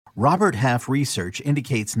Robert Half research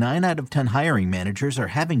indicates 9 out of 10 hiring managers are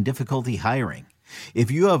having difficulty hiring.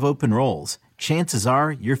 If you have open roles, chances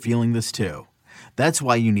are you're feeling this too. That's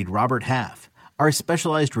why you need Robert Half. Our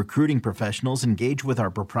specialized recruiting professionals engage with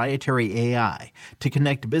our proprietary AI to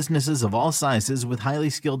connect businesses of all sizes with highly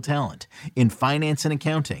skilled talent in finance and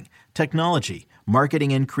accounting, technology,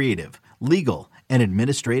 marketing and creative, legal, and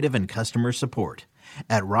administrative and customer support.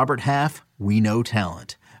 At Robert Half, we know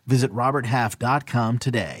talent. Visit roberthalf.com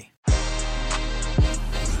today.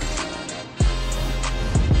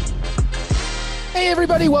 Hey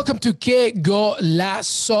everybody, welcome to Que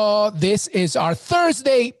Golazo. This is our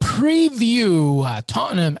Thursday preview.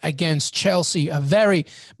 Tottenham against Chelsea, a very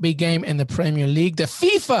big game in the Premier League. The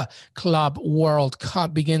FIFA Club World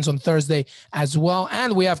Cup begins on Thursday as well.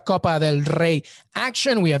 And we have Copa del Rey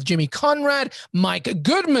action. We have Jimmy Conrad, Mike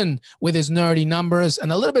Goodman with his nerdy numbers,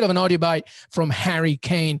 and a little bit of an audio bite from Harry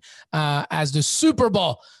Kane as the Super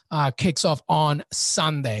Bowl kicks off on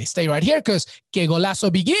Sunday. Stay right here because Que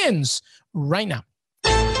Golazo begins right now.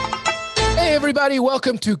 Hey everybody,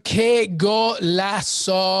 welcome to Que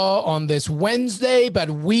Golazo on this Wednesday, but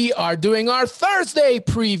we are doing our Thursday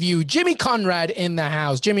preview. Jimmy Conrad in the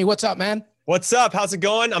house. Jimmy, what's up, man? What's up? How's it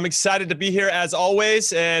going? I'm excited to be here as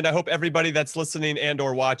always, and I hope everybody that's listening and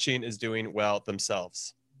or watching is doing well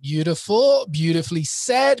themselves. Beautiful. Beautifully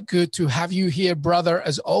said. Good to have you here, brother,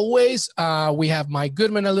 as always. We have Mike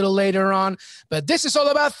Goodman a little later on, but this is all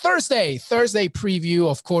about Thursday preview.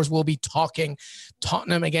 Of course, we'll be talking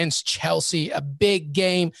Tottenham against Chelsea, a big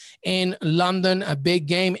game in London, a big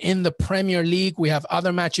game in the Premier League. We have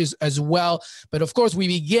other matches as well, but of course we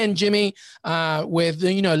begin, Jimmy, with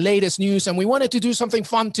the latest news, and we wanted to do something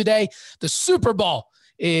fun today. The Super Bowl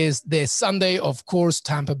is this Sunday, of course.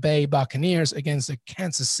 Tampa Bay Buccaneers against the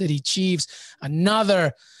Kansas City Chiefs.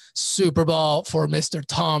 Another Super Bowl for Mr.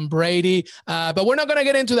 Tom Brady. But we're not going to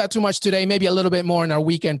get into that too much today, maybe a little bit more in our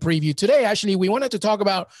weekend preview. Today, actually, we wanted to talk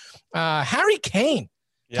about Harry Kane.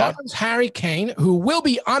 Tottenham's Harry Kane, who will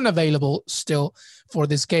be unavailable still for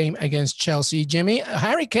this game against Chelsea. Jimmy,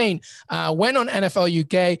 Harry Kane went on NFL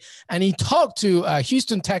UK and he talked to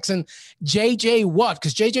Houston Texan J.J. Watt,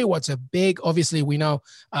 because J.J. Watt's a big, obviously we know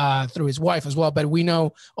through his wife as well, but we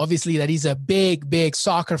know obviously that he's a big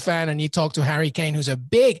soccer fan, and he talked to Harry Kane, who's a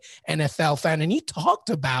big NFL fan, and he talked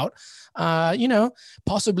about,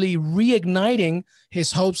 possibly reigniting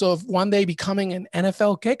his hopes of one day becoming an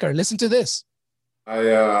NFL kicker. Listen to this.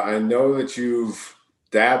 I know that you've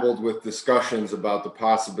dabbled with discussions about the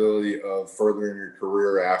possibility of furthering your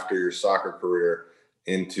career after your soccer career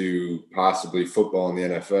into possibly football in the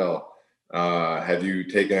NFL. Have you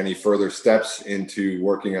taken any further steps into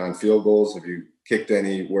working on field goals? Have you kicked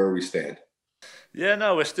any? Where we stand? Yeah,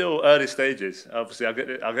 no, we're still early stages. Obviously, I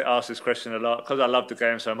get asked this question a lot because I love the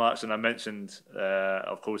game so much, and I mentioned,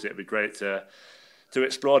 of course, it'd be great to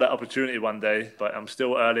explore that opportunity one day, but I'm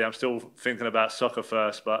still early. I'm still thinking about soccer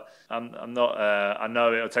first, but I'm not. I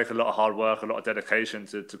know it'll take a lot of hard work, a lot of dedication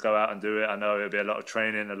to go out and do it. I know it'll be a lot of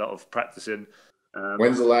training, a lot of practicing.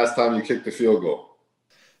 When's the last time you kicked a field goal?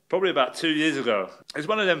 Probably about 2 years ago. It's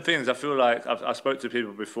one of them things. I feel like I spoke to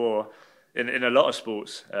people before in a lot of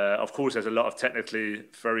sports. Of course, there's a lot of technically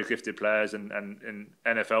very gifted players, and in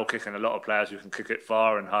NFL kicking, a lot of players who can kick it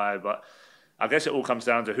far and high, but I guess it all comes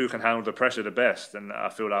down to who can handle the pressure the best. And I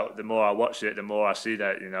feel like the more I watch it, the more I see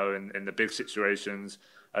that, in the big situations,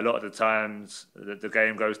 a lot of the times the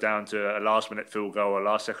game goes down to a last-minute field goal or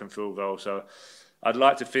last-second field goal. So I'd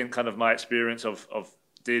like to think kind of my experience of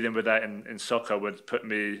dealing with that in soccer would put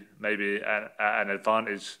me maybe at an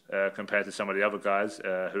advantage compared to some of the other guys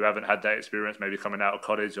who haven't had that experience, maybe coming out of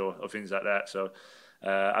college or things like that. So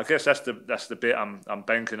I guess that's the bit I'm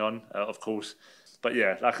banking on, of course. But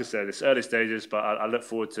yeah, like I said, it's early stages, but I look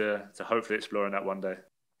forward to hopefully exploring that one day.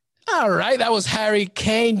 All right, that was Harry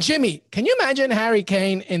Kane. Jimmy, can you imagine Harry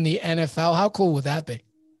Kane in the NFL? How cool would that be?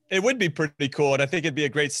 It would be pretty cool, and I think it'd be a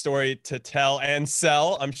great story to tell and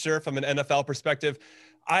sell, I'm sure, from an NFL perspective.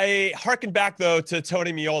 I harken back, though, to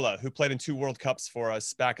Tony Meola, who played in 2 World Cups for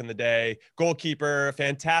us back in the day. Goalkeeper,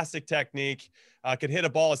 fantastic technique, could hit a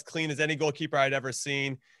ball as clean as any goalkeeper I'd ever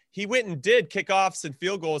seen. He went and did kickoffs and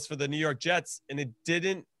field goals for the New York Jets, and it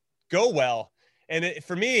didn't go well. And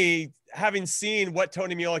for me, having seen what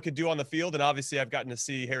Tony Meola could do on the field, and obviously I've gotten to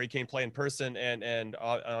see Harry Kane play in person and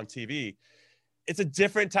on TV, it's a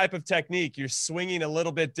different type of technique. You're swinging a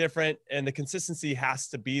little bit different, and the consistency has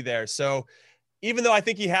to be there. So even though I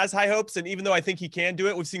think he has high hopes, and even though I think he can do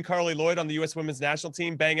it, we've seen Carly Lloyd on the U.S. women's national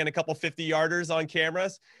team banging a couple 50-yarders on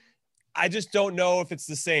cameras. I just don't know if it's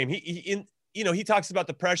the same. He talks about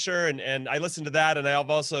the pressure, and I listened to that, and I've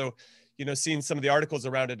also, seen some of the articles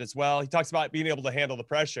around it as well. He talks about being able to handle the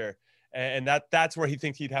pressure, and that's where he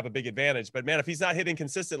thinks he'd have a big advantage. But man, if he's not hitting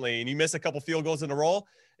consistently and you miss a couple field goals in a row,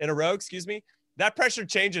 that pressure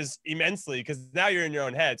changes immensely because now you're in your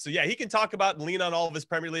own head. So yeah, he can talk about and lean on all of his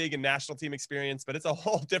Premier League and national team experience, but it's a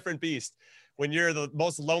whole different beast when you're the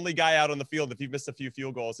most lonely guy out on the field if you've missed a few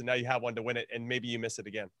field goals and now you have one to win it and maybe you miss it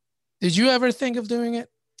again. Did you ever think of doing it?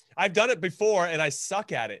 I've done it before and I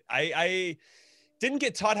suck at it. I didn't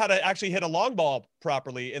get taught how to actually hit a long ball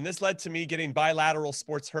properly, and this led to me getting bilateral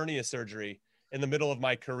sports hernia surgery in the middle of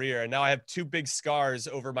my career. And now I have 2 big scars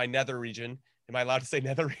over my nether region. Am I allowed to say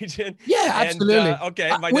nether region? Yeah, absolutely.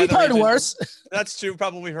 Okay. We've heard worse. That's true.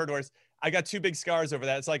 Probably heard worse. I got 2 big scars over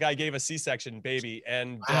that. It's like I gave a C-section baby.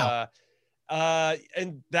 And, wow.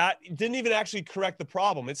 And that didn't even actually correct the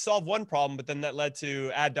problem. It solved one problem, but then that led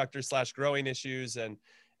to adductor / growing issues and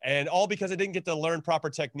all because I didn't get to learn proper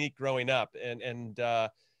technique growing up. And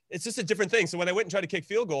it's just a different thing. So when I went and tried to kick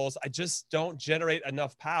field goals, I just don't generate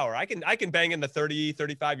enough power. I can bang in the 30,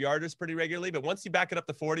 35 yarders pretty regularly, but once you back it up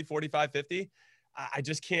to 40, 45, 50, I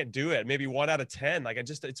just can't do it. Maybe 1 out of 10.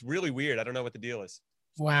 It's really weird. I don't know what the deal is.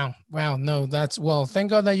 Wow. No, thank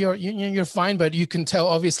God that you're fine, but you can tell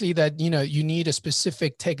obviously that, you need a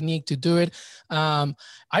specific technique to do it.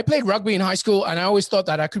 I played rugby in high school and I always thought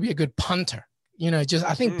that I could be a good punter.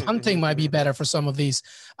 I think punting might be better for some of these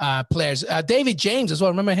players. David James as well.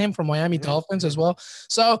 Remember him from Miami Dolphins as well.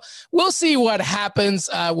 So we'll see what happens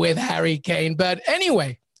with Harry Kane. But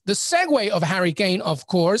anyway, the segue of Harry Kane, of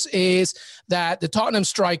course, is that the Tottenham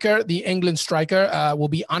striker, the England striker, will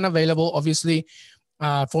be unavailable, obviously,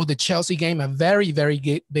 for the Chelsea game. A very,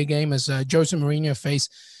 very big game as Jose Mourinho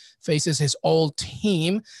faces his old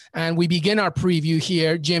team. And we begin our preview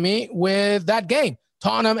here, Jimmy, with that game.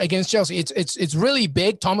 Tottenham against Chelsea. It's really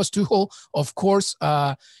big. Thomas Tuchel, of course,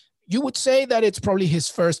 you would say that it's probably his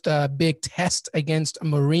first big test against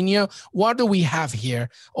Mourinho. What do we have here?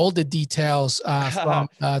 All the details from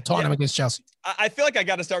Tottenham against Chelsea. I feel like I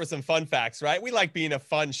got to start with some fun facts, right? We like being a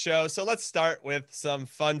fun show. So let's start with some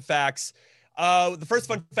fun facts. The first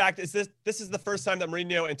fun fact is this is the first time that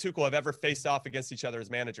Mourinho and Tuchel have ever faced off against each other as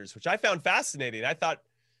managers, which I found fascinating. I thought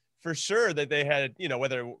for sure that they had,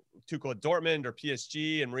 whether Tuchel at Dortmund or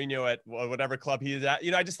PSG and Mourinho at whatever club he is at,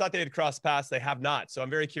 I just thought they had crossed paths. They have not. So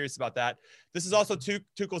I'm very curious about that. This is also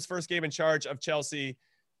Tuchel's first game in charge of Chelsea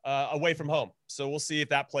away from home. So we'll see if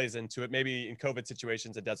that plays into it. Maybe in COVID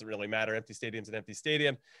situations, it doesn't really matter. Empty stadium's an empty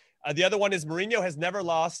stadium. The other one is Mourinho has never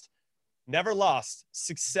lost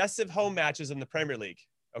successive home matches in the Premier League.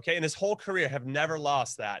 Okay. In his whole career have never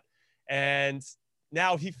lost that. And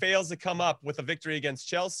now he fails to come up with a victory against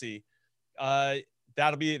Chelsea.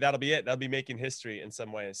 That'll be it. That'll be making history in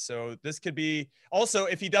some ways. So this could be also,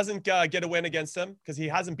 if he doesn't get a win against them, because he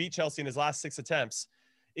hasn't beat Chelsea in his last 6 attempts,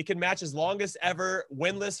 it can match his longest ever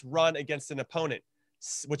winless run against an opponent,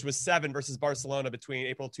 which was 7 versus Barcelona between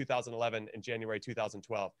April 2011 and January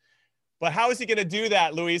 2012. But how is he going to do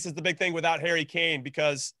that, Luis, is the big thing without Harry Kane,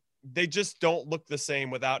 because they just don't look the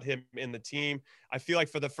same without him in the team. I feel like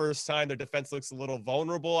for the first time, their defense looks a little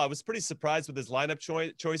vulnerable. I was pretty surprised with his lineup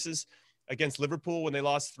choices against Liverpool when they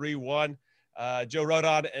lost 3-1. Joe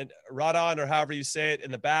Rodon, or however you say it,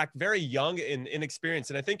 in the back, very young and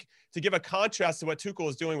inexperienced. And I think to give a contrast to what Tuchel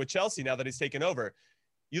is doing with Chelsea now that he's taken over,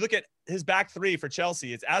 you look at his back 3 for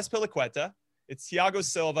Chelsea. It's Azpilicueta, it's Thiago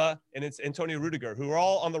Silva, and it's Antonio Rudiger, who are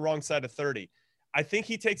all on the wrong side of 30. I think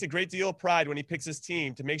he takes a great deal of pride when he picks his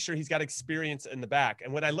team to make sure he's got experience in the back.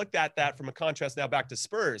 And when I looked at that from a contrast now back to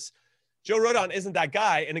Spurs, Joe Rodon isn't that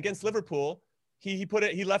guy. And against Liverpool, he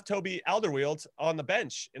left Toby Alderweireld on the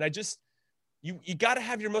bench. And you got to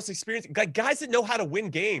have your most experienced guys that know how to win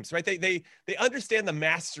games, right? They understand the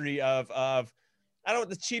mastery of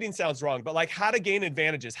the cheating sounds wrong, but like how to gain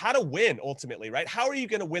advantages, how to win ultimately, right? How are you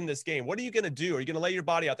going to win this game? What are you going to do? Are you going to lay your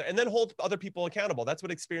body out there and then hold other people accountable? That's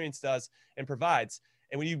what experience does and provides.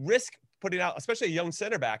 And when you risk putting out, especially a young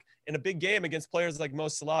center back in a big game against players like Mo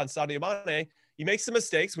Salah and Sadio Mane, you make some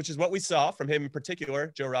mistakes, which is what we saw from him in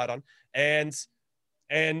particular, Joe Rodon, and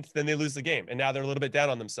then they lose the game. And now they're a little bit down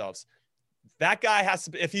on themselves. That guy has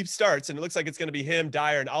to, if he starts and it looks like it's going to be him,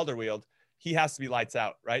 Dyer, and Alderweireld, he has to be lights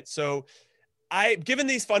out, right? So given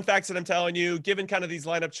these fun facts that I'm telling you, given kind of these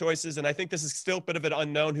lineup choices, and I think this is still a bit of an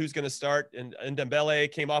unknown who's going to start. And Dembele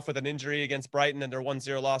came off with an injury against Brighton and their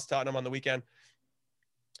 1-0 loss Tottenham on the weekend.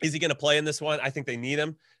 Is he going to play in this one? I think they need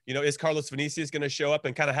him. Is Carlos Vinicius going to show up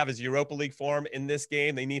and kind of have his Europa League form in this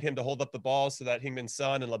game? They need him to hold up the ball so that Heung-min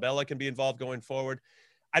Son and Labella can be involved going forward.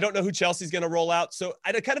 I don't know who Chelsea's going to roll out. So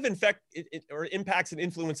it kind of impacts and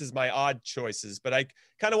influences my odd choices, but I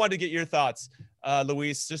kind of wanted to get your thoughts.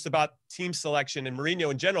 Luis, just about team selection and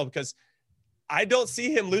Mourinho in general, because I don't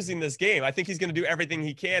see him losing this game. I think he's going to do everything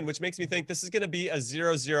he can, which makes me think this is going to be a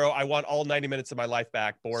 0-0. I want all 90 minutes of my life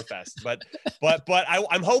back, bore fest. But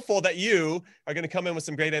I'm hopeful that you are going to come in with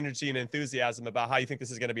some great energy and enthusiasm about how you think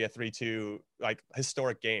this is going to be a 3-2 like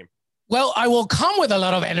historic game. Well, I will come with a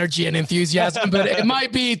lot of energy and enthusiasm, but it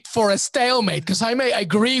might be for a stalemate, because I may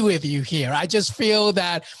agree with you here. I just feel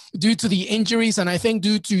that due to the injuries, and I think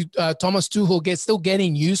due to Thomas Tuchel still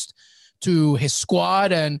getting used to his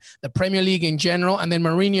squad and the Premier League in general, and then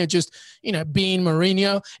Mourinho just, being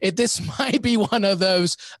Mourinho, this might be one of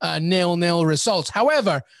those 0-0 results.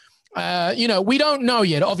 However, we don't know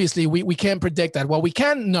yet. Obviously, we can't predict that. What we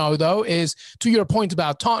can know, though, is to your point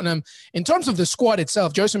about Tottenham, in terms of the squad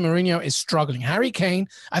itself, Jose Mourinho is struggling. Harry Kane,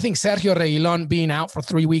 I think Sergio Reguilón being out for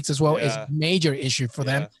 3 weeks as well is a major issue for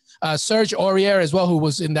them. Serge Aurier as well, who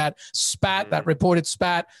was in that reported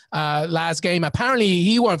spat last game. Apparently,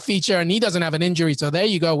 he won't feature and he doesn't have an injury. So there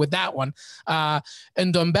you go with that one. And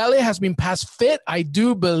Ndombele has been past fit, I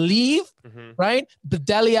do believe, right? But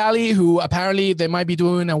Dele Alli, who apparently they might be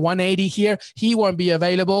doing a 180 here, he won't be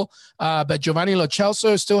available. But Giovanni Lo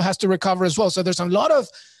Celso still has to recover as well. So there's a lot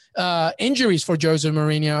of injuries for Jose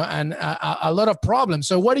Mourinho and a lot of problems.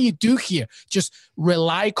 So what do you do here? Just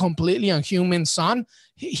rely completely on Heung-min Son?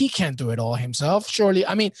 He can't do it all himself, surely.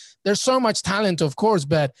 I mean, there's so much talent, of course,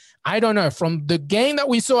 but I don't know. From the game that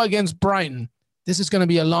we saw against Brighton, this is going to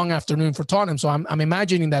be a long afternoon for Tottenham. So I'm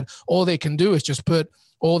imagining that all they can do is just put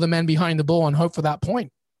all the men behind the ball and hope for that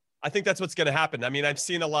point. I think that's what's going to happen. I mean, I've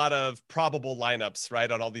seen a lot of probable lineups,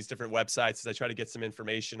 right, on all these different websites as I try to get some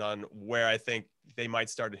information on where I think they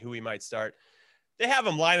might start and who he might start. They have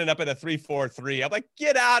them lining up in a 3-4-3. I'm like,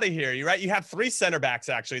 get out of here. You're right. You have 3 center backs,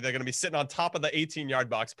 actually. They're going to be sitting on top of the 18-yard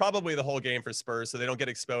box, probably the whole game for Spurs, so they don't get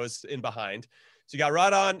exposed in behind. So you got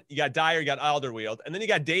Rodon, you got Dyer, you got Alderweireld, and then you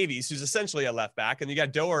got Davies, who's essentially a left back, and you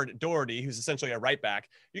got Doherty, who's essentially a right back.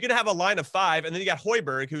 You're going to have a line of 5, and then you got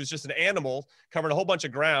Højbjerg, who's just an animal, covering a whole bunch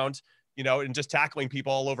of ground, and just tackling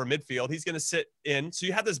people all over midfield. He's going to sit in. So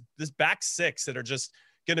you have this back 6 that are just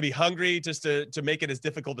going to be hungry just to make it as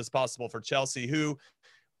difficult as possible for Chelsea, who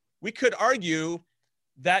we could argue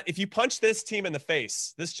that if you punch this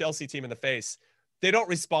Chelsea team in the face, they don't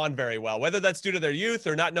respond very well, whether that's due to their youth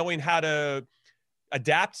or not knowing how to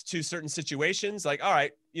adapt to certain situations. Like, all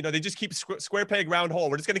right, they just keep square peg, round hole.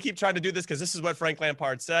 We're just going to keep trying to do this because this is what Frank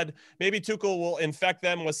Lampard said. Maybe Tuchel will infect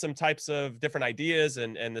them with some types of different ideas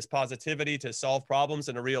and this positivity to solve problems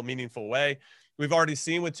in a real meaningful way. We've already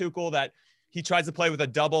seen with Tuchel that he tries to play with a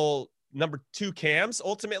double number 2 cams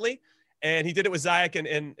ultimately. And he did it with Ziyech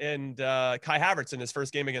and Kai Havertz in his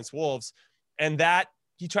first game against Wolves. And that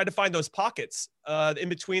he tried to find those pockets in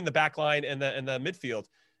between the back line and the midfield.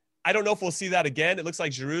 I don't know if we'll see that again. It looks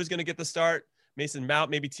like Giroud is going to get the start. Mason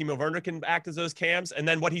Mount, maybe Timo Werner can act as those cams. And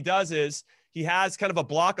then what he does is he has kind of a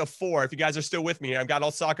block of 4. If you guys are still with me here, I've got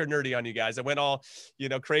all soccer nerdy on you guys. I went all,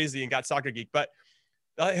 crazy and got soccer geek, but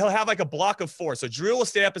he'll have like a block of 4. So Giroud will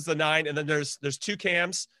stay up as the 9. And then there's 2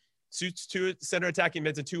 cams, 2 center attacking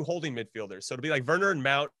mids and 2 holding midfielders. So it'll be like Werner and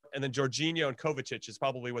Mount, and then Jorginho and Kovacic is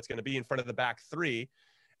probably what's going to be in front of the back 3.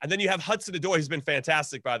 And then you have Hudson-Odoi, who's been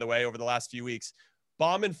fantastic, by the way, over the last few weeks,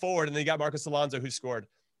 bombing forward. And then you got Marcos Alonso, who scored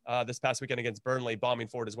this past weekend against Burnley, bombing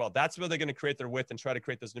forward as well. That's where they're going to create their width and try to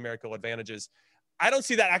create those numerical advantages. I don't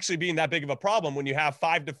see that actually being that big of a problem when you have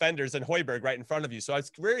 5 defenders and Højbjerg right in front of you. So I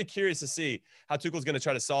was very curious to see how Tuchel's going to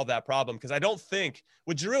try to solve that problem, because I don't think,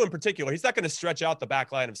 with Giroud in particular, he's not going to stretch out the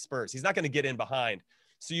back line of Spurs. He's not going to get in behind.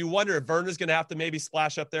 So you wonder if Werner's going to have to maybe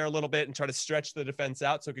splash up there a little bit and try to stretch the defense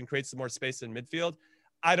out so it can create some more space in midfield.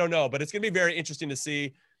 I don't know, but it's going to be very interesting to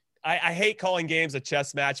see. I hate calling games a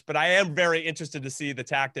chess match, but I am very interested to see the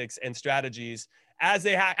tactics and strategies as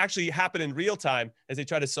they actually happen in real time as they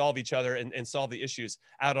try to solve each other and solve the issues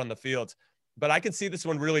out on the field. But I can see this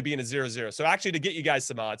one really being a 0-0. So actually, to get you guys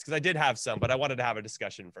some odds, because I did have some, but I wanted to have a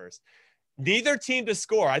discussion first. Neither team to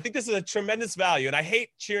score. I think this is a tremendous value, and I hate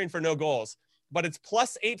cheering for no goals, but it's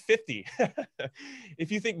plus 850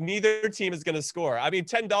 if you think neither team is going to score. I mean,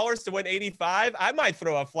 $10 to win 85. I might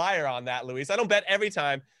throw a flyer on that, Luis. I don't bet every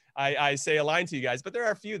time I say a line to you guys, but there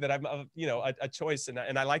are a few that I'm, a choice, and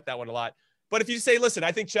I like that one a lot. But if you say, listen,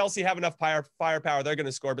 I think Chelsea have enough firepower, they're going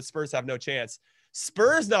to score, but Spurs have no chance.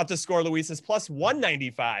 Spurs not to score, Luis, is plus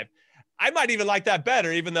 195. I might even like that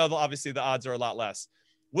better, even though obviously the odds are a lot less.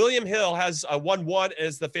 William Hill has a 1-1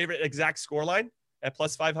 as the favorite exact scoreline at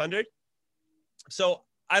plus 500. So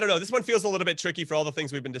I don't know. This one feels a little bit tricky for all the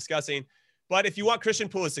things we've been discussing. But if you want Christian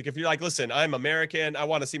Pulisic, if you're like, listen, I'm American, I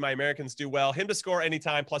want to see my Americans do well, him to score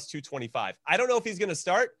anytime, plus 225. I don't know if he's going to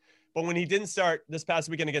start, But when he didn't start this past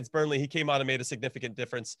weekend against Burnley, he came on and made a significant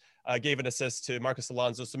difference, gave an assist to Marcus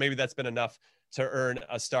Alonso. So maybe that's been enough to earn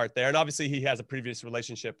a start there. And obviously he has a previous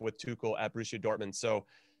relationship with Tuchel at Borussia Dortmund. So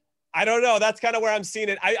I don't know. That's kind of where I'm seeing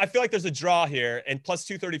it. I feel like there's a draw here, and plus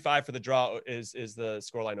 235 for the draw is the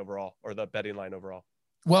scoreline overall, or the betting line overall.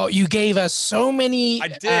 Well, you gave us so many. I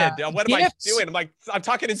did. What am gifts. I doing? I'm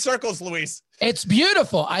talking in circles, Luis. It's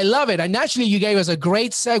beautiful. I love it. And actually, you gave us a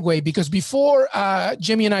great segue, because before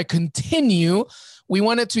Jimmy and I continue, we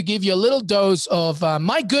wanted to give you a little dose of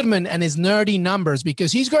Mike Goodman and his nerdy numbers,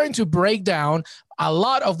 because he's going to break down a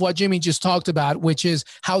lot of what Jimmy just talked about, which is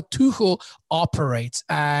how Tuchel operates.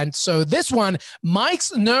 And so this one,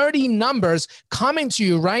 Mike's nerdy numbers, coming to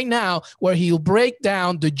you right now, where he'll break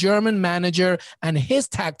down the German manager and his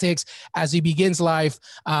tactics as he begins life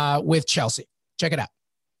with Chelsea. Check it out.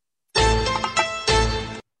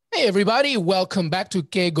 Hey, everybody. Welcome back to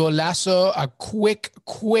Que Golazo. A quick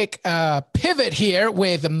pivot here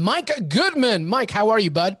with Mike Goodman. Mike, how are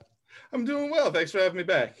you, bud? I'm doing well. Thanks for having me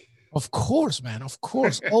back. Of course, man. Of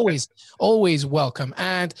course. Always welcome.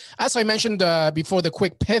 And as I mentioned before the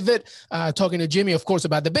quick pivot, talking to Jimmy, of course,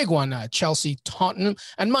 about the big one, Chelsea, Tottenham.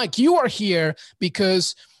 And Mike, you are here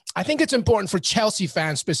because I think it's important for Chelsea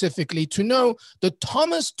fans specifically to know the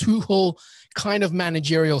Thomas Tuchel kind of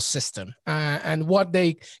managerial system and what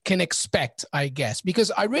they can expect, I guess.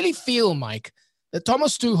 Because I really feel, Mike, that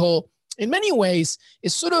Thomas Tuchel, in many ways,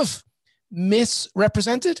 is sort of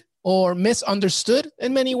misrepresented or misunderstood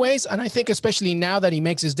in many ways. And I think especially now that he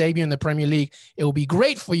makes his debut in the Premier League, it will be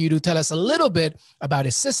great for you to tell us a little bit about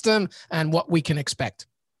his system and what we can expect.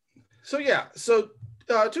 So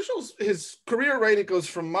Tuchel's, his career, right, it goes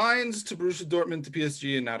from Mainz to Borussia Dortmund to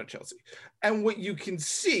PSG and now to Chelsea. And what you can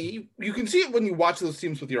see it when you watch those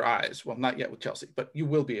teams with your eyes. Well, not yet with Chelsea, but you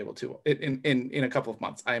will be able to in a couple of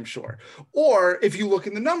months, I am sure. Or if you look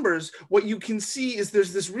in the numbers, what you can see is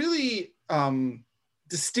there's this really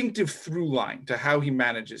distinctive through line to how he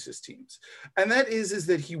manages his teams. And that is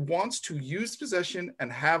that he wants to use possession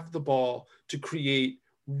and have the ball to create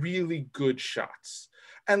really good shots.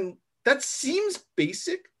 And that seems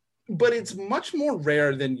basic, but it's much more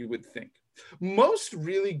rare than you would think. Most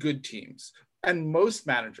really good teams and most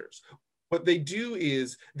managers, what they do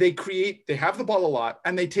is they have the ball a lot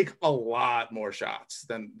and they take a lot more shots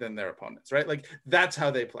than their opponents, right? Like that's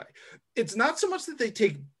how they play. It's not so much that they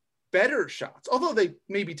take better shots, although they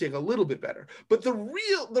maybe take a little bit better. But the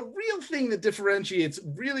real thing that differentiates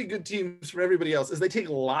really good teams from everybody else is they take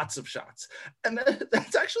lots of shots. And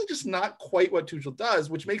that's actually just not quite what Tuchel does,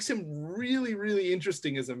 which makes him really, really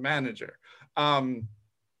interesting as a manager.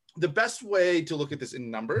 The best way to look at this in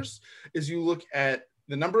numbers is you look at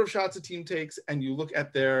the number of shots a team takes and you look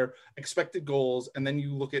at their expected goals, and then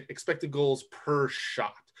you look at expected goals per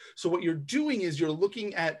shot. So what you're doing is you're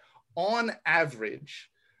looking at, on average,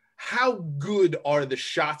 how good are the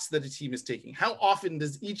shots that a team is taking? How often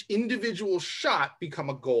does each individual shot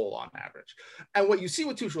become a goal on average? And what you see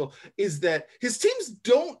with Tuchel is that his teams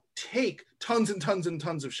don't take tons and tons and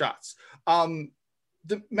tons of shots.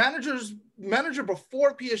 The manager before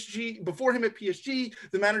him at PSG,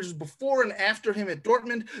 the managers before and after him at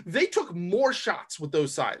Dortmund, they took more shots with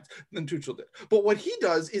those sides than Tuchel did. But what he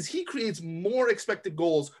does is he creates more expected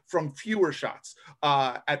goals from fewer shots.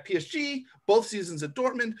 At PSG, both seasons at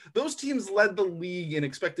Dortmund, those teams led the league in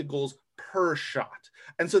expected goals per shot.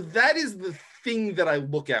 And so that is the thing that I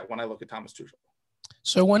look at when I look at Thomas Tuchel.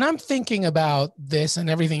 So when I'm thinking about this and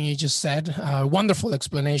everything you just said, wonderful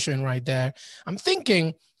explanation right there. I'm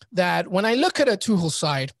thinking that when I look at a Tuchel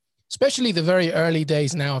side, especially the very early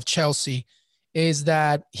days now of Chelsea, is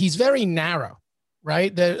that he's very narrow,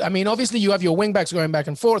 right? Obviously you have your wing backs going back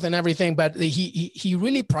and forth and everything, but he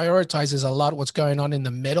really prioritizes a lot what's going on in the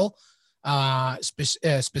middle,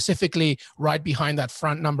 specifically right behind that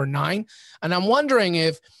front number 9. And I'm wondering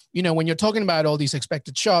if, when you're talking about all these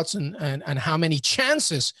expected shots and how many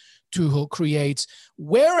chances Tuchel creates,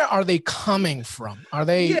 where are they coming from? Are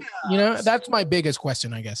they, that's my biggest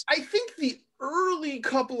question, I guess. I think the early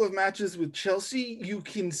couple of matches with Chelsea, you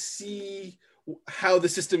can see how the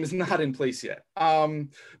system is not in place yet.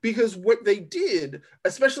 Because what they did,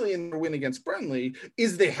 especially in their win against Burnley,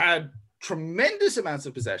 is they had tremendous amounts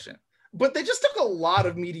of possession, but they just took a lot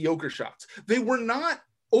of mediocre shots. They were not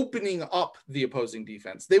opening up the opposing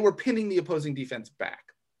defense. They were pinning the opposing defense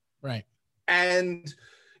back. Right. And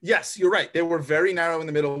yes, you're right. They were very narrow in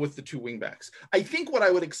the middle with the 2 wingbacks. I think what I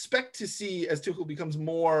would expect to see as Tuchel becomes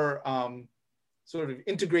more sort of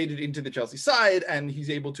integrated into the Chelsea side and he's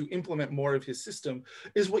able to implement more of his system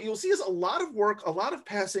is what you'll see is a lot of work, a lot of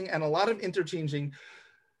passing, and a lot of interchanging.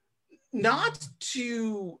 not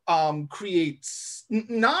to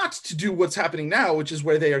not to do what's happening now, which is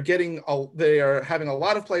where they are having a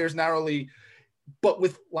lot of players narrowly, but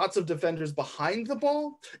with lots of defenders behind the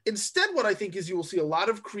ball. Instead, what I think is you will see a lot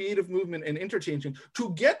of creative movement and interchanging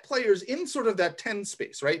to get players in sort of that 10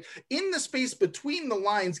 space, right? In the space between the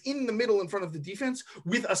lines, in the middle in front of the defense,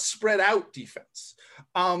 with a spread out defense.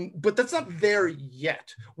 But that's not there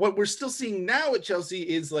yet. What we're still seeing now at Chelsea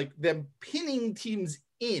is like them pinning teams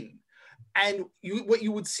in. And what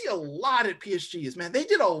you would see a lot at PSG is, man, they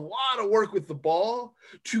did a lot of work with the ball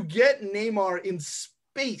to get Neymar in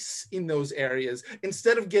space in those areas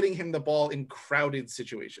instead of getting him the ball in crowded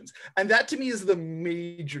situations. And that to me is the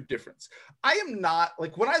major difference. I am not,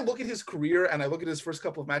 like, when I look at his career and I look at his first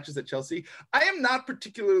couple of matches at Chelsea, I am not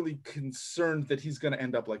particularly concerned that he's going to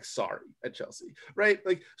end up like Sarri at Chelsea, right?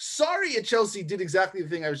 Like Sarri at Chelsea did exactly the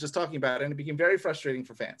thing I was just talking about, and it became very frustrating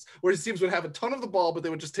for fans, where his teams would have a ton of the ball, but they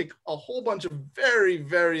would just take a whole bunch of very,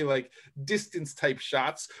 very like distance type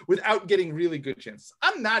shots without getting really good chances.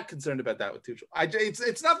 I'm not concerned about that with Tuchel.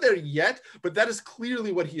 It's not there yet, but that is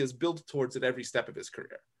clearly what he has built towards at every step of his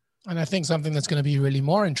career. And I think something that's going to be really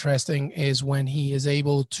more interesting is when he is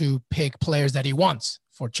able to pick players that he wants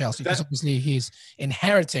for Chelsea, because obviously he's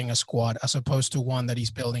inheriting a squad as opposed to one that he's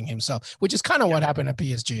building himself, which is kind of what happened at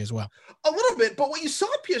PSG as well. A little bit, but what you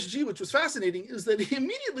saw at PSG, which was fascinating, is that he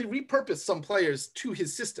immediately repurposed some players to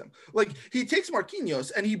his system. Like he takes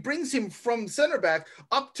Marquinhos and he brings him from center back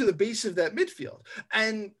up to the base of that midfield.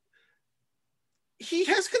 And he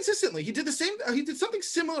has consistently, he did something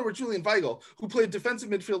similar with Julian Weigl, who played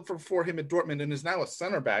defensive midfield for him at Dortmund and is now a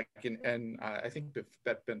center back in I think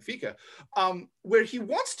at Benfica, where he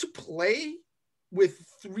wants to play with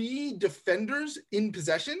three defenders in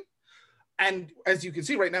possession. And as you can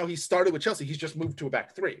see right now, he started with Chelsea. He's just moved to a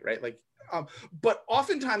back three, right? Like, but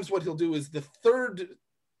oftentimes what he'll do is the third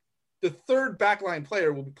backline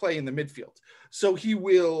player will play in the midfield. So he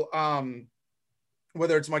will,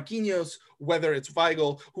 whether it's Marquinhos, whether it's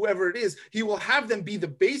Weigl, whoever it is, he will have them be the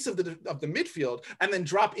base of the midfield and then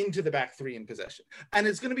drop into the back three in possession. And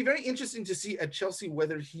it's going to be very interesting to see at Chelsea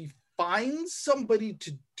whether he finds somebody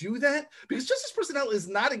to do that, because just his personnel is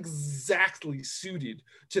not exactly suited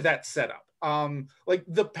to that setup. Like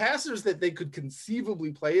the passers that they could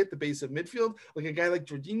conceivably play at the base of midfield, like a guy like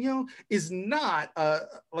Jorginho, is not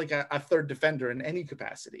like a third defender in any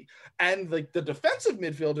capacity. And like the defensive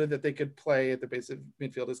midfielder that they could play at the base of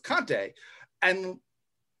midfield is Conte. And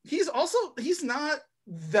he's not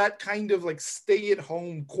that kind of like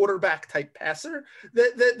stay-at-home quarterback type passer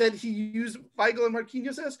that he used Weigl and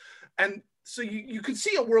Marquinhos as. And so you could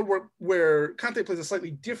see a world where Conte plays a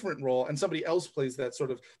slightly different role and somebody else plays that sort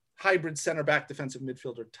of hybrid center back defensive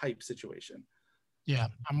midfielder type situation. Yeah,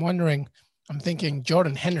 I'm thinking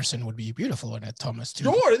Jordan Henderson would be beautiful in it, Thomas, too.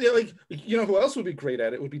 Sure, like, you know who else would be great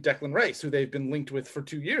at it would be Declan Rice, who they've been linked with for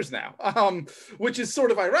 2 years now, which is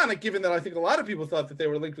sort of ironic given that I think a lot of people thought that they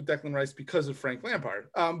were linked with Declan Rice because of Frank Lampard.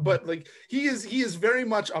 But like he is very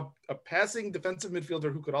much a passing defensive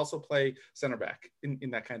midfielder who could also play center back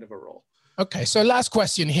in that kind of a role. Okay, so last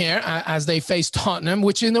question here, as they face Tottenham,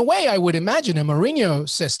 which in a way I would imagine a Mourinho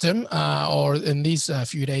system, or in these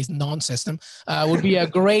few days, non-system, would be a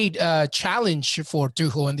great challenge for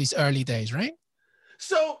Tuchel in these early days, right?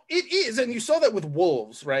 So it is, and you saw that with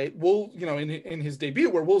Wolves, right? In his debut,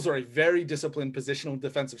 where Wolves are a very disciplined positional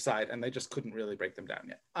defensive side, and they just couldn't really break them down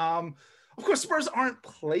yet. Of course, Spurs aren't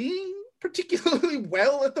playing particularly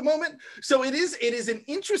well at the moment. So it is an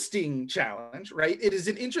interesting challenge, right? It is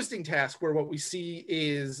an interesting task where what we see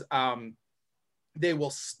is they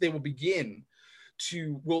will begin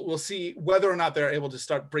to, we'll see whether or not they're able to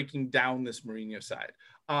start breaking down this Mourinho side.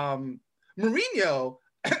 Mourinho,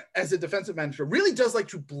 as a defensive manager, really does like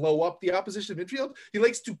to blow up the opposition midfield. He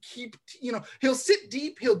likes to keep, he'll sit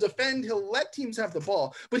deep, he'll defend, he'll let teams have the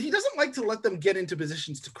ball, but he doesn't like to let them get into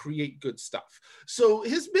positions to create good stuff. So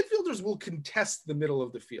his midfielders will contest the middle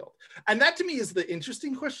of the field. And that to me is the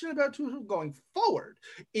interesting question about Tuchel going forward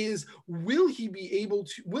is, will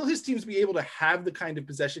his teams be able to have the kind of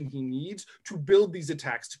possession he needs to build these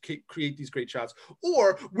attacks to create these great shots?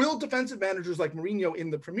 Or will defensive managers like Mourinho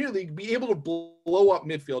in the Premier League be able to blow up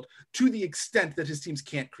midfield to the extent that his teams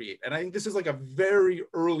can't create? And I think this is like a very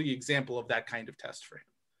early example of that kind of test for him.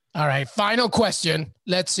 All right, final question.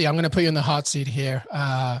 Let's see. I'm going to put you in the hot seat here,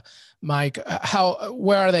 Mike.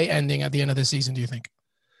 Where are they ending at the end of the season, do you think?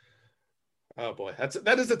 Oh boy,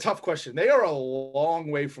 that is a tough question. They are a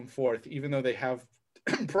long way from fourth, even though they have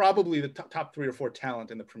probably the top 3 or 4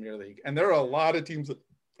 talent in the Premier League, and there are a lot of teams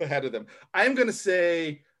ahead of them. I'm going to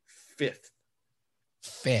say fifth.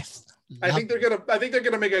 I think they're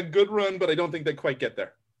gonna make a good run, but I don't think they quite get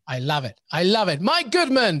there. I love it. I love it. Mike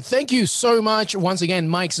Goodman, thank you so much. Once again,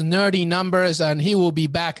 Mike's nerdy numbers, and he will be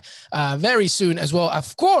back very soon as well,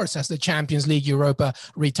 of course, as the Champions League Europa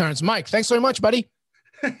returns. Mike, thanks so much, buddy.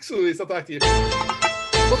 Thanks, Luis. I'll talk to you.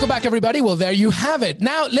 Welcome back, everybody. Well, there you have it.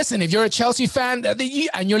 Now, listen, if you're a Chelsea fan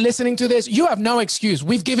and you're listening to this, you have no excuse.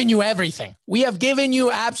 We've given you everything. We have given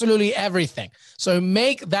you absolutely everything. So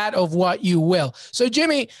make that of what you will. So,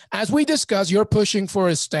 Jimmy, as we discussed, you're pushing for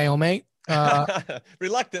a stalemate.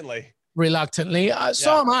 Reluctantly.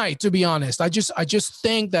 So am I, to be honest. I just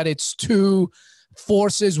think that it's two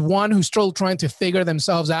forces, one who's still trying to figure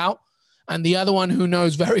themselves out, and the other one who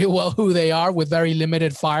knows very well who they are with very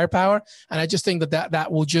limited firepower. And I just think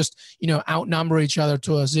that will just, outnumber each other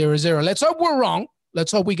to a 0-0. Let's hope we're wrong.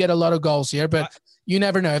 Let's hope we get a lot of goals here, but you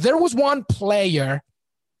never know. If there was one player,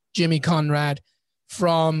 Jimmy Conrad,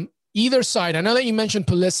 from either side, I know that you mentioned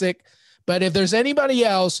Pulisic, but if there's anybody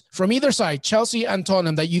else from either side, Chelsea and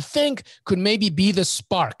Tottenham, that you think could maybe be the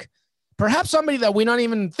spark, perhaps somebody that we don't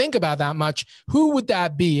even think about that much, who would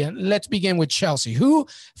that be? And let's begin with Chelsea. Who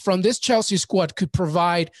from this Chelsea squad could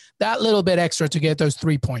provide that little bit extra to get those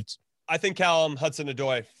 3 points? I think Callum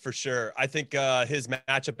Hudson-Odoi for sure. I think his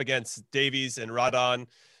matchup against Davies and Rodon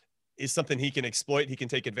is something he can exploit, he can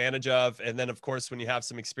take advantage of. And then, of course, when you have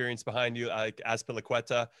some experience behind you, like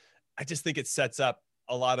Azpilicueta, I just think it sets up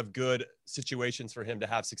a lot of good situations for him to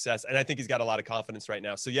have success. And I think he's got a lot of confidence right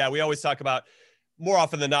now. So, yeah, we always talk about, more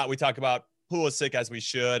often than not, we talk about Pulisic as we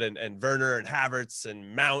should, and Werner and Havertz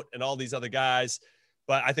and Mount and all these other guys.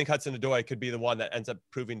 But I think Hudson-Odoi could be the one that ends up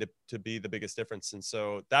proving to be the biggest difference. And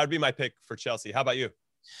so that would be my pick for Chelsea. How about you?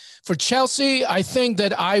 For Chelsea, I think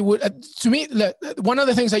that I would, to me, one of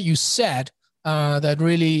the things that you said that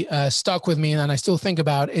really stuck with me and I still think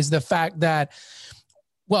about is the fact that,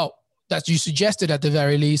 well, that you suggested at the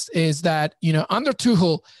very least, is that, under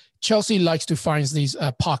Tuchel, Chelsea likes to find these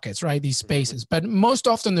pockets, right? These spaces, but most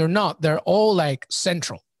often they're not. They're all like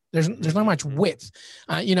central. There's not much width,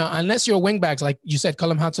 unless you're wingbacks, like you said,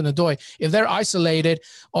 Callum Hudson-Odoi. If they're isolated,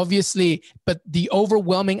 obviously, but the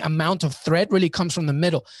overwhelming amount of threat really comes from the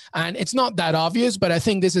middle. And it's not that obvious, but I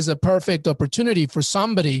think this is a perfect opportunity for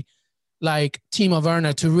somebody like Timo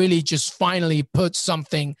Werner to really just finally put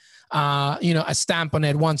something, a stamp on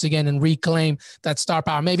it once again and reclaim that star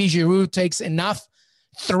power. Maybe Giroud takes enough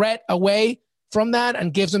threat away from that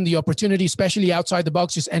and gives him the opportunity, especially outside the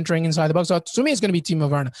box, just entering inside the box. So to me, it's going to be Timo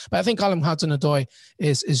Werner. But I think Callum Hudson-Odoi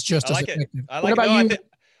is just as effective. I like it.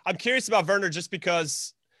 I'm curious about Werner just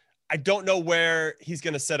because I don't know where he's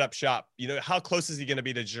going to set up shop. How close is he going to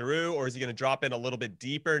be to Giroud, or is he going to drop in a little bit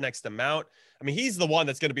deeper next to Mount? I mean, he's the one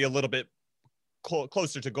that's going to be a little bit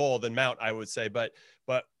closer to goal than Mount, I would say. But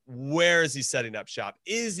where is he setting up shop?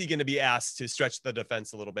 Is he going to be asked to stretch the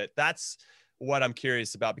defense a little bit? That's what I'm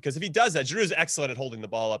curious about, because if he does that, Giroud is excellent at holding the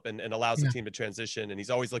ball up and allows the team to transition, and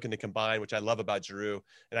he's always looking to combine, which I love about Giroud.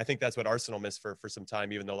 And I think that's what Arsenal missed for some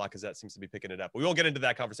time, even though Lacazette seems to be picking it up. But we won't get into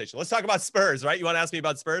that conversation. Let's talk about Spurs, right? You want to ask me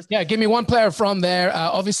about Spurs? Yeah, give me one player from there.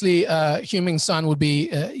 Obviously, Heung-min Son would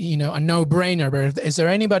be, a no-brainer. But is there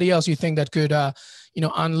anybody else you think that could,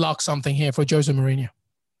 unlock something here for Jose Mourinho?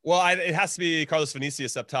 Well, it has to be Carlos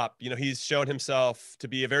Vinicius up top. He's shown himself to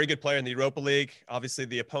be a very good player in the Europa League. Obviously,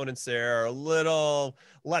 the opponents there are a little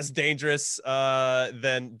less dangerous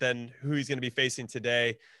than who he's going to be facing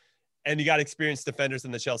today. And you got experienced defenders in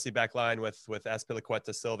the Chelsea back line with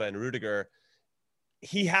Azpilicueta, Silva, and Rudiger.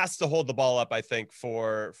 He has to hold the ball up, I think,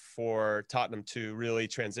 for Tottenham to really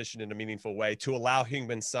transition in a meaningful way, to allow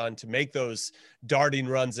Heung-min Son to make those darting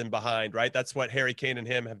runs in behind, right? That's what Harry Kane and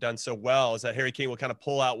him have done so well, is that Harry Kane will kind of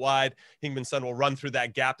pull out wide. Heung-min Son will run through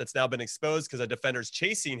that gap that's now been exposed because a defender's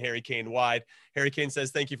chasing Harry Kane wide. Harry Kane says,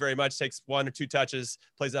 thank you very much, takes one or two touches,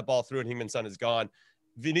 plays that ball through, and Heung-min Son is gone.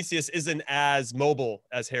 Vinicius isn't as mobile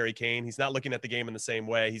as Harry Kane. He's not looking at the game in the same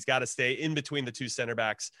way. He's got to stay in between the two center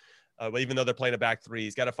backs. Even though they're playing a back three,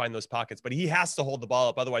 he's got to find those pockets, but he has to hold the ball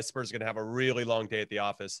up. Otherwise, Spurs are going to have a really long day at the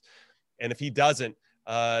office. And if he doesn't,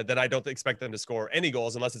 then I don't expect them to score any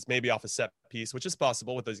goals unless it's maybe off a set piece, which is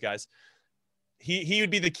possible with those guys. He would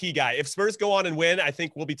be the key guy. If Spurs go on and win, I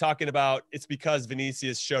think we'll be talking about it's because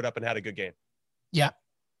Vinicius showed up and had a good game. Yeah.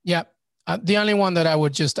 Yeah. The only one that I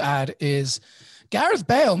would just add is Gareth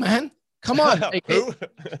Bale, man. Come on. But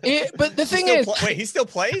the thing is, wait, he still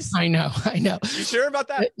plays? I know. You sure about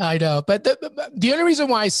that? I know. But the only reason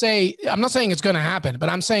why I say, I'm not saying it's going to happen, but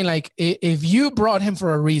I'm saying, like, if you brought him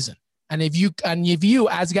for a reason, and if you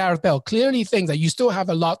as Gareth Bale clearly think that you still have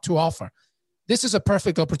a lot to offer, this is a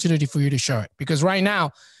perfect opportunity for you to show it, because right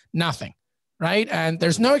now, nothing, right? And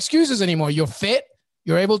there's no excuses anymore. You're fit.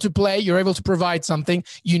 You're able to play. You're able to provide something.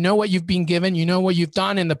 You know what you've been given. You know what you've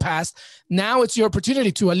done in the past. Now it's your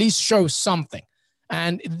opportunity to at least show something.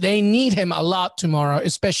 And they need him a lot tomorrow,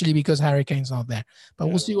 especially because Harry Kane's not there. But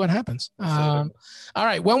we'll see what happens. All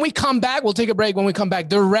right. When we come back, we'll take a break. When we come back,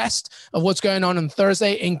 the rest of what's going on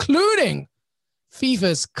Thursday, including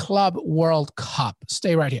FIFA's Club World Cup.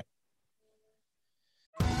 Stay right here.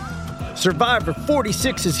 Survivor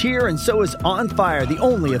 46 is here, and so is On Fire, the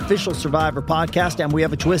only official Survivor podcast, and we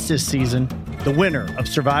have a twist this season. The winner of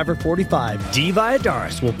Survivor 45, Dee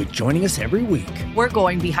Valladares, will be joining us every week. We're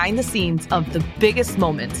going behind the scenes of the biggest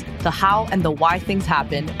moments, the how and the why things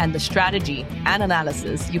happen, and the strategy and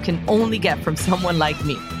analysis you can only get from someone like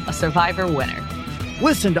me, a Survivor winner.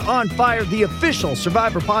 Listen to On Fire, the official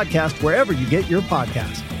Survivor podcast, wherever you get your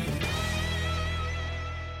podcast.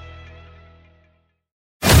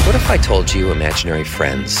 What if I told you imaginary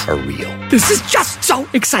friends are real? This is just so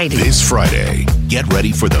exciting. This Friday, get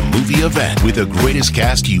ready for the movie event with the greatest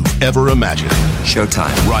cast you've ever imagined.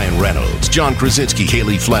 Showtime. Ryan Reynolds, John Krasinski,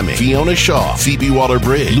 Kaylee Fleming, Fiona Shaw, Phoebe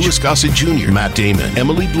Waller-Bridge, Louis Gossett Jr., Matt Damon,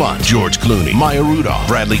 Emily Blunt, George Clooney, Maya Rudolph,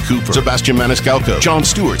 Bradley Cooper, Sebastian Maniscalco, Jon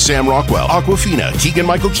Stewart, Sam Rockwell, Awkwafina,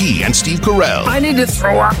 Keegan-Michael Key, and Steve Carell. I need to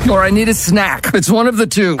throw up or I need a snack. It's one of the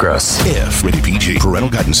two. Gross. If rated PG. Parental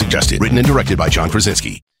guidance suggested. Written and directed by John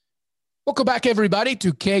Krasinski. Welcome back, everybody,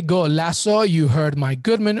 to Que Golazo. You heard Mike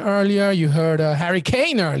Goodman earlier. You heard Harry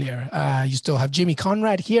Kane earlier. You still have Jimmy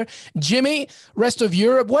Conrad here. Jimmy, rest of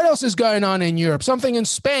Europe. What else is going on in Europe? Something in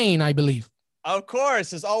Spain, I believe. Of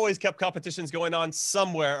course, there's always kept competitions going on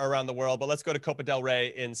somewhere around the world, but let's go to Copa del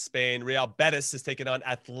Rey in Spain. Real Betis is taking on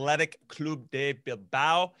Athletic Club de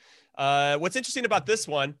Bilbao. What's interesting about this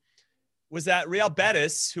one was that Real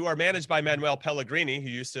Betis, who are managed by Manuel Pellegrini, who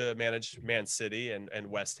used to manage Man City and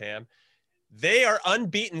West Ham, they are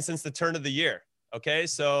unbeaten since the turn of the year. Okay,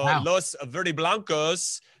 so Los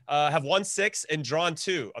Verdiblancos have won 6 and drawn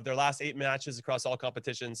 2 of their last 8 matches across all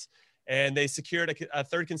competitions. And they secured a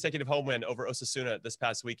third consecutive home win over Osasuna this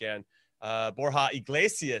past weekend. Borja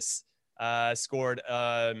Iglesias scored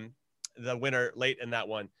the winner late in that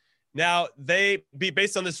one. Now,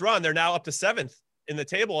 based on this run, they're now up to 7th in the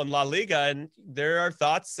table in La Liga. And there are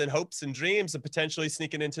thoughts and hopes and dreams of potentially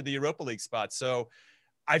sneaking into the Europa League spot. So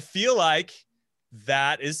I feel like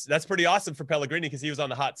that's pretty awesome for Pellegrini because he was on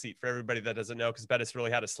the hot seat, for everybody that doesn't know, because Betis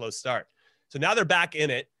really had a slow start. So now they're back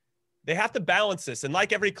in it. They have to balance this. And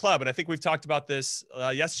like every club, and I think we've talked about this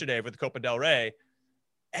yesterday with the Copa del Rey,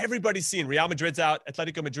 everybody's seen Real Madrid's out,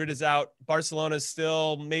 Atletico Madrid is out, Barcelona's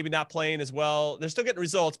still maybe not playing as well. They're still getting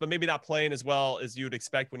results, but maybe not playing as well as you would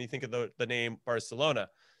expect when you think of the name Barcelona.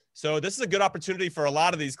 So this is a good opportunity for a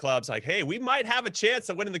lot of these clubs. Like, hey, we might have a chance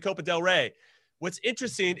of winning the Copa del Rey. What's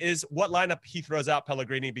interesting is what lineup he throws out,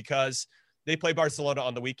 Pellegrini, because they play Barcelona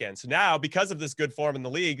on the weekend. So now, because of this good form in the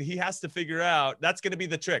league, he has to figure out, that's going to be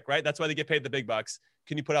the trick, right? That's why they get paid the big bucks.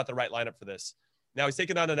 Can you put out the right lineup for this? Now he's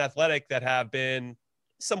taking on an Athletic that have been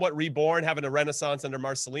somewhat reborn, having a renaissance under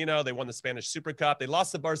Marcelino. They won the Spanish Super Cup. They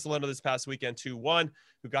lost to Barcelona this past weekend 2-1,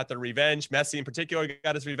 who got their revenge. Messi in particular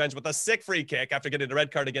got his revenge with a sick free kick after getting a red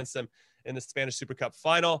card against them in the Spanish Super Cup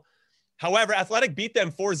final. However, Athletic beat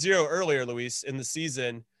them 4-0 earlier, Luis, in the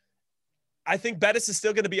season. I think Betis is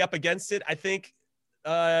still going to be up against it. I think,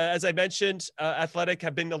 as I mentioned, Athletic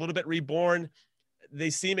have been a little bit reborn.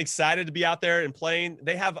 They seem excited to be out there and playing.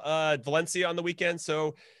 They have Valencia on the weekend,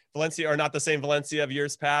 so Valencia are not the same Valencia of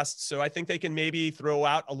years past. So I think they can maybe throw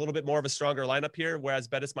out a little bit more of a stronger lineup here, whereas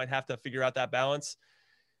Betis might have to figure out that balance.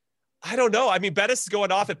 I don't know. I mean, Betis is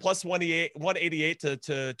going off at plus 188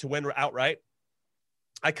 to win outright.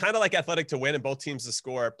 I kind of like Athletic to win and both teams to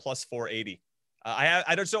score plus 480.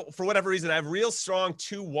 I don't know, for whatever reason, I have real strong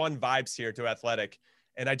 2-1 vibes here to Athletic.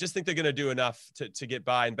 And I just think they're going to do enough to get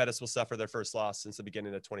by, and Betis will suffer their first loss since the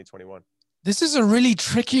beginning of 2021. This is a really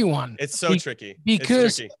tricky one. It's so tricky.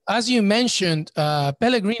 Because, tricky. As you mentioned,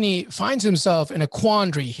 Pellegrini finds himself in a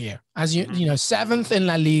quandary here. As you know, 7th in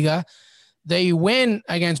La Liga. They win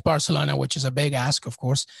against Barcelona, which is a big ask, of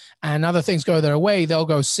course. And other things go their way. They'll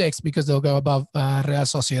go 6th because they'll go above Real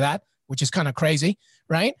Sociedad, which is kind of crazy,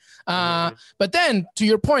 right? But then, to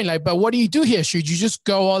your point, but what do you do here? Should you just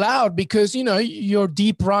go all out? Because, you're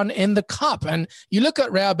deep run in the cup. And you look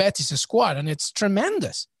at Real Betis' squad, and it's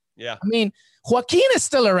tremendous. Yeah. I mean, Joaquin is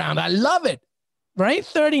still around. I love it. Right?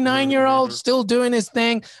 39-year-old, still doing his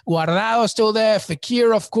thing. Guardado still there.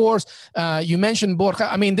 Fekir, of course. You mentioned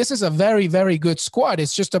Borja. I mean, this is a very, very good squad.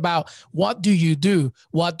 It's just about what do you do?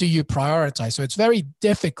 What do you prioritize? So it's very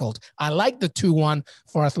difficult. I like the 2-1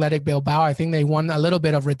 for Athletic Bilbao. I think they won a little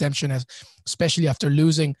bit of redemption, especially after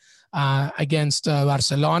losing against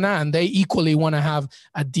Barcelona, and they equally want to have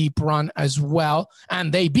a deep run as well.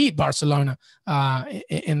 And they beat Barcelona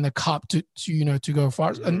in the cup to go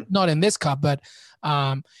far. Not in this cup, but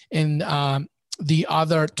in the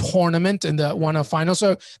other tournament in the one of final.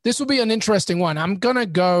 So this will be an interesting one. I'm gonna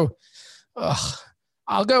go.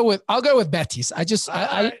 I'll go with Betis.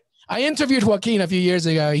 I interviewed Joaquin a few years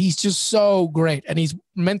ago. He's just so great, and he's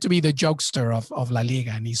meant to be the jokester of La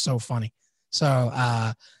Liga, and he's so funny. So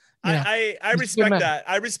I respect that.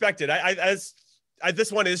 I respect it.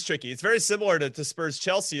 This one is tricky. It's very similar to Spurs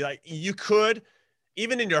Chelsea. Like, you could,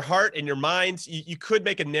 even in your heart and your mind, you could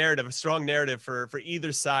make a strong narrative for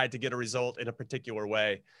either side to get a result in a particular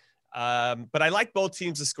way. But I like both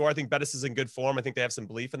teams to score. I think Betis is in good form. I think they have some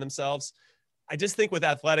belief in themselves. I just think with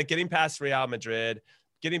Athletic getting past Real Madrid,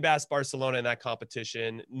 getting past Barcelona in that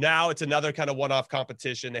competition, now it's another kind of one-off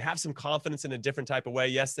competition. They have some confidence in a different type of way.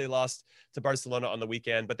 Yes, they lost to Barcelona on the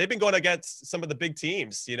weekend, but they've been going against some of the big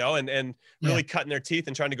teams, and really cutting their teeth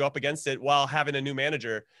and trying to go up against it while having a new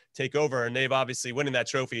manager take over. And they've obviously winning that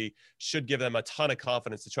trophy should give them a ton of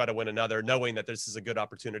confidence to try to win another, knowing that this is a good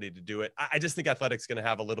opportunity to do it. I just think Athletic's going to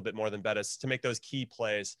have a little bit more than Betis to make those key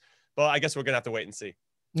plays. But I guess we're going to have to wait and see.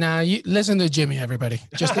 Now, you listen to Jimmy, everybody.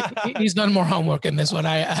 Just he's done more homework in this one.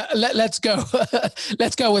 Let's go.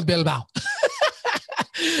 Let's go with Bilbao.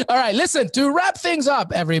 All right, listen, to wrap things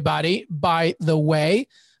up, everybody, by the way,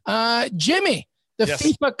 Jimmy, the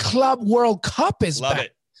FIFA Club World Cup is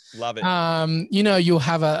back. Love it. You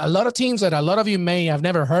have a lot of teams that a lot of you may have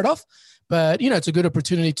never heard of, but, it's a good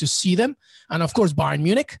opportunity to see them. And, of course, Bayern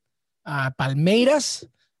Munich, Palmeiras,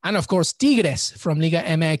 and, of course, Tigres from Liga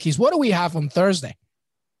MX. What do we have on Thursday?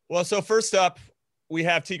 Well, so first up, we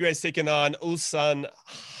have Tigres taking on Ulsan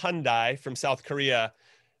Hyundai from South Korea.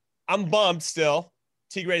 I'm bummed still.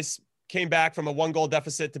 Tigres came back from a 1-goal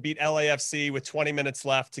deficit to beat LAFC with 20 minutes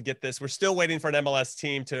left to get this. We're still waiting for an MLS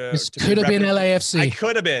team to could have been LAFC. I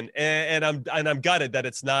could have been, and I'm gutted that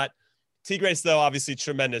it's not. Tigres, though, obviously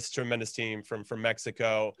tremendous team from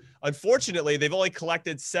Mexico. Unfortunately, they've only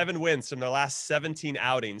collected 7 wins from their last 17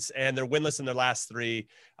 outings, and they're winless in their last 3.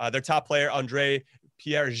 Their top player, Andre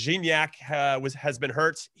Pierre Gignac, has been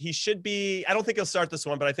hurt. He should be, I don't think he'll start this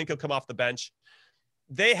one, but I think he'll come off the bench.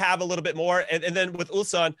 They have a little bit more. And then with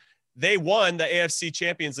Ulsan, they won the AFC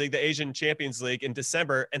Champions League, the Asian Champions League in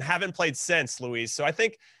December, and haven't played since, Luis. So I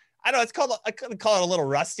think, I don't know, I could call it a little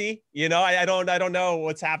rusty. I don't know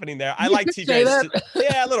what's happening there. I like Tigres.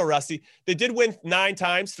 Yeah, a little rusty. They did win 9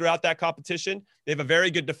 times throughout that competition. They have a very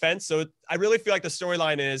good defense. So I really feel like the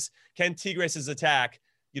storyline is, can Tigres' attack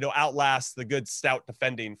outlast the good stout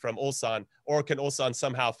defending from Ulsan, or can Ulsan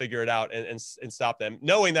somehow figure it out and stop them?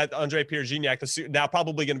 Knowing that Andre Pierre Gignac, now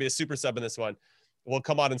probably going to be a super sub in this one, will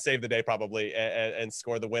come on and save the day probably and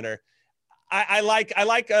score the winner. I like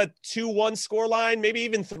a 2-1 score line, maybe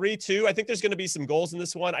even 3-2. I think there's going to be some goals in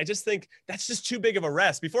this one. I just think that's just too big of a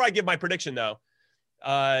rest. Before I give my prediction, though,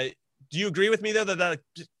 do you agree with me, though, that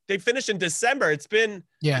they finished in December? It's been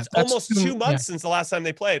almost 2 months since the last time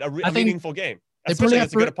they played a meaningful game. Especially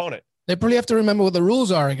against a good opponent. They probably have to remember what the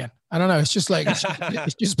rules are again. I don't know. It's just like,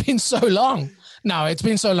 it's just been so long. No, it's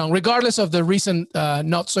been so long. Regardless of the recent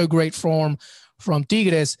not so great form from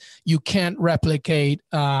Tigres, you can't replicate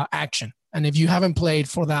action. And if you haven't played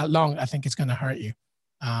for that long, I think it's going to hurt you.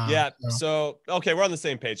 So, okay, we're on the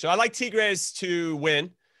same page. So I like Tigres to win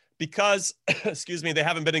because, they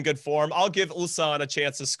haven't been in good form. I'll give Ulsan a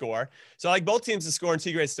chance to score. So I like both teams to score and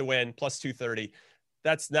Tigres to win, plus 230.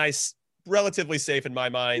 That's nice. Relatively safe in my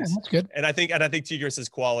mind. Yeah, that's good. And I think Tigres'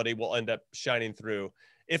 quality will end up shining through.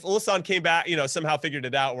 If Ulsan came back, somehow figured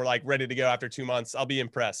it out, we're like ready to go after 2 months, I'll be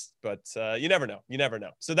impressed. But you never know.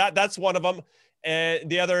 So that's one of them.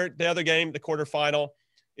 And the other game, the quarterfinal,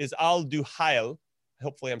 is Al Duhail.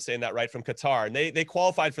 Hopefully I'm saying that right, from Qatar. And they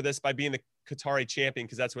qualified for this by being the Qatari champion,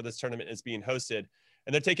 because that's where this tournament is being hosted.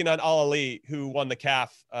 And they're taking on Al Ahly, who won the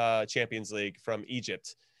CAF Champions League from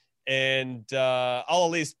Egypt. And Al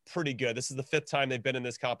Ahly is pretty good. This is the 5th time they've been in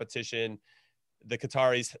this competition. The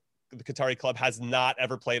Qatari club has not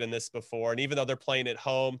ever played in this before. And even though they're playing at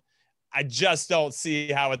home, I just don't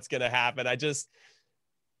see how it's going to happen. I just,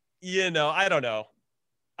 I don't know.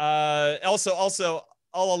 Also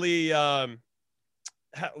Al Ahly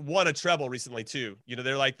won a treble recently too.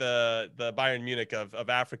 They're like the Bayern Munich of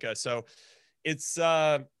Africa. So it's,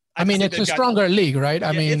 it's a stronger league, right?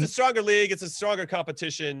 It's a stronger league. It's a stronger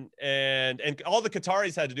competition. And all the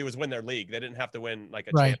Qataris had to do was win their league. They didn't have to win like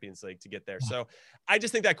a Champions League to get there. So I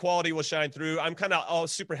just think that quality will shine through. I'm kind of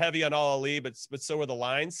super heavy on Al Ahly, but so are the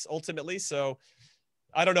lines ultimately. So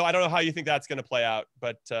I don't know how you think that's going to play out,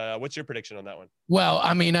 but what's your prediction on that one? Well,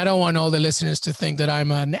 I mean, I don't want all the listeners to think that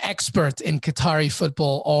I'm an expert in Qatari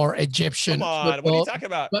football or Egyptian football. What are you talking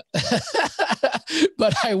about?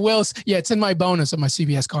 But I will. Yeah, it's in my bonus of my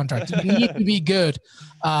CBS contract. You need to be good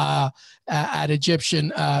at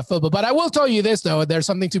Egyptian football. But I will tell you this, though. There's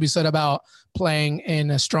something to be said about playing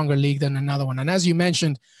in a stronger league than another one. And as you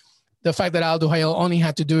mentioned, the fact that Al Duhail only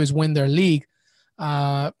had to do is win their league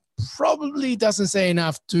probably doesn't say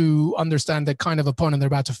enough to understand the kind of opponent they're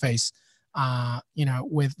about to face,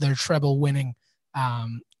 with their treble winning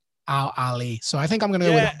Al Ali. So I think I'm going to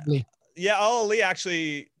go with Ali. Yeah, Al Ali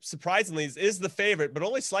actually, surprisingly, is the favorite, but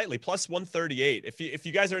only slightly, plus 138. If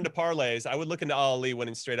you guys are into parlays, I would look into Al Ali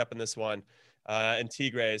winning straight up in this one, and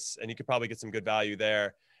Tigres, and you could probably get some good value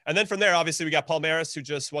there. And then from there, obviously, we got Palmeiras, who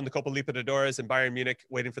just won the Copa Libertadores, and Bayern Munich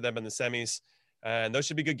waiting for them in the semis. And those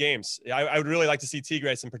should be good games. I would really like to see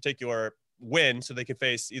Tigres in particular win so they could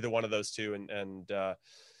face either one of those two. And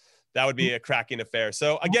that would be a cracking affair.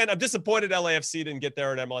 So again, I'm disappointed LAFC didn't get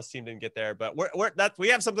there and MLS team didn't get there, but we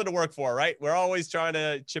have something to work for, right? We're always trying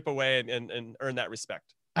to chip away and earn that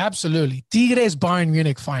respect. Absolutely. Tigres Bayern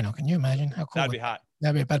Munich final. Can you imagine how cool? That'd be hot.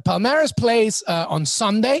 But Palmeiras plays on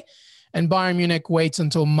Sunday and Bayern Munich waits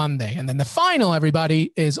until Monday. And then the final,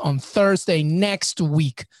 everybody, is on Thursday next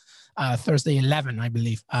week. Thursday 11, I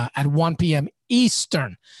believe, at 1 p.m.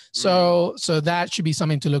 Eastern. So that should be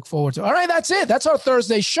something to look forward to. All right, that's it. That's our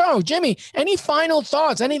Thursday show. Jimmy, any final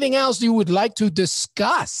thoughts? Anything else you would like to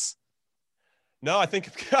discuss? No, I think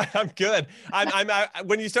I'm good. I'm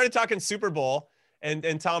when you started talking Super Bowl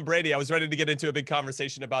and Tom Brady, I was ready to get into a big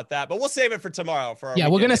conversation about that, but we'll save it for tomorrow. We're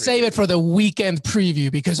going to save it for the weekend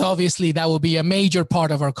preview because obviously that will be a major part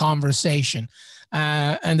of our conversation.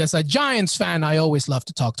 And as a Giants fan, I always love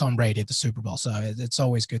to talk Tom Brady at the Super Bowl. So it's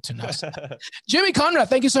always good to know. Jimmy Conrad,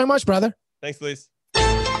 thank you so much, brother. Thanks, Luis.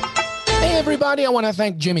 Hey, everybody. I want to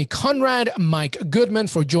thank Jimmy Conrad, Mike Goodman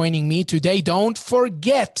for joining me today. Don't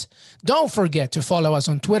forget to follow us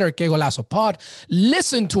on Twitter, Que Golazo Pod.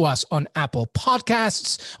 Listen to us on Apple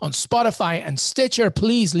Podcasts, on Spotify and Stitcher.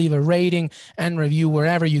 Please leave a rating and review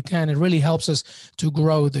wherever you can. It really helps us to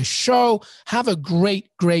grow the show. Have a great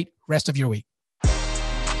rest of your week.